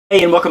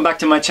Hey and welcome back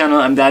to my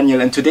channel. I'm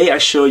Daniel, and today I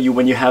show you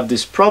when you have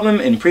this problem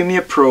in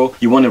Premiere Pro,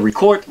 you want to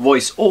record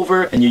voice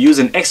over and you use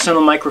an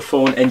external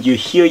microphone and you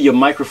hear your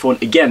microphone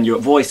again, your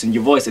voice and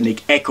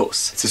it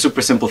echoes. It's a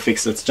super simple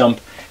fix. Let's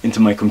jump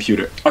into my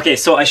computer. Okay,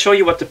 so I show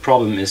you what the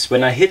problem is.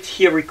 When I hit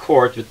here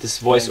record with this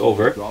voice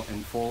over, drop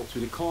and fall to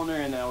the corner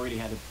and I already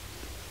had a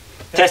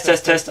Test,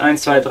 1,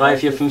 2, 3,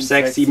 4, 5,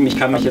 6, 7, ich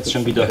kann mich jetzt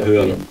schon wieder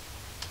hören.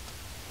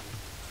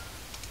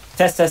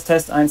 Test,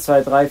 1,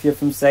 2, 3, 4,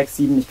 5, 6,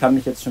 7, ich kann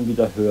mich jetzt schon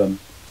wieder hören.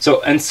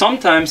 So, and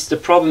sometimes the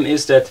problem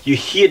is that you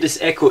hear this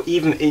echo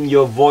even in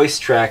your voice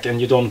track and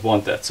you don't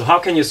want that. So how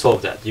can you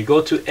solve that? You go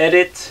to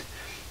Edit,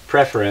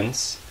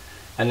 Preference,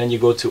 and then you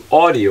go to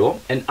Audio,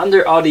 and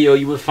under Audio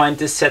you will find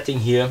this setting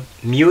here,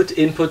 Mute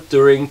Input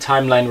During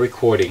Timeline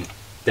Recording.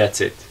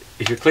 That's it.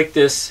 If you click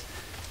this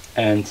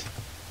and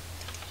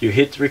you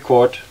hit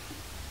record,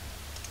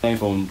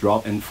 phone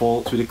drop and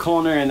fall to the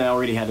corner and I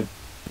already had a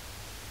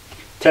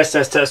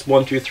Test,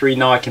 1, 2, 3.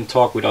 Now I can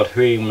talk without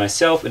hearing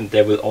myself, and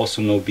there will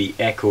also no be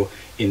echo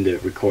in the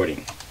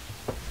recording.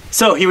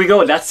 So here we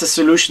go, that's the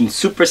solution.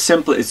 Super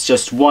simple, it's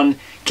just one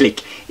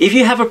click. If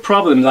you have a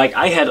problem like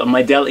I had on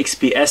my Dell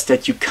XPS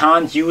that you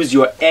can't use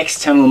your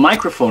external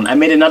microphone, I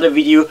made another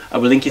video, I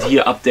will link it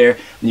here up there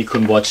and you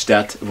can watch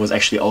that. It was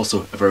actually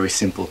also a very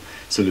simple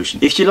solution.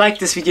 If you like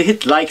this video,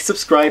 hit like,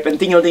 subscribe and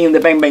ding ding in the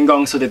bang bang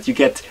gong so that you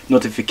get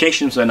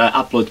notifications when I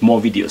upload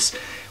more videos.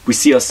 We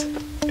see us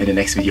in the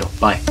next video.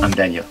 Bye, I'm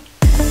Daniel.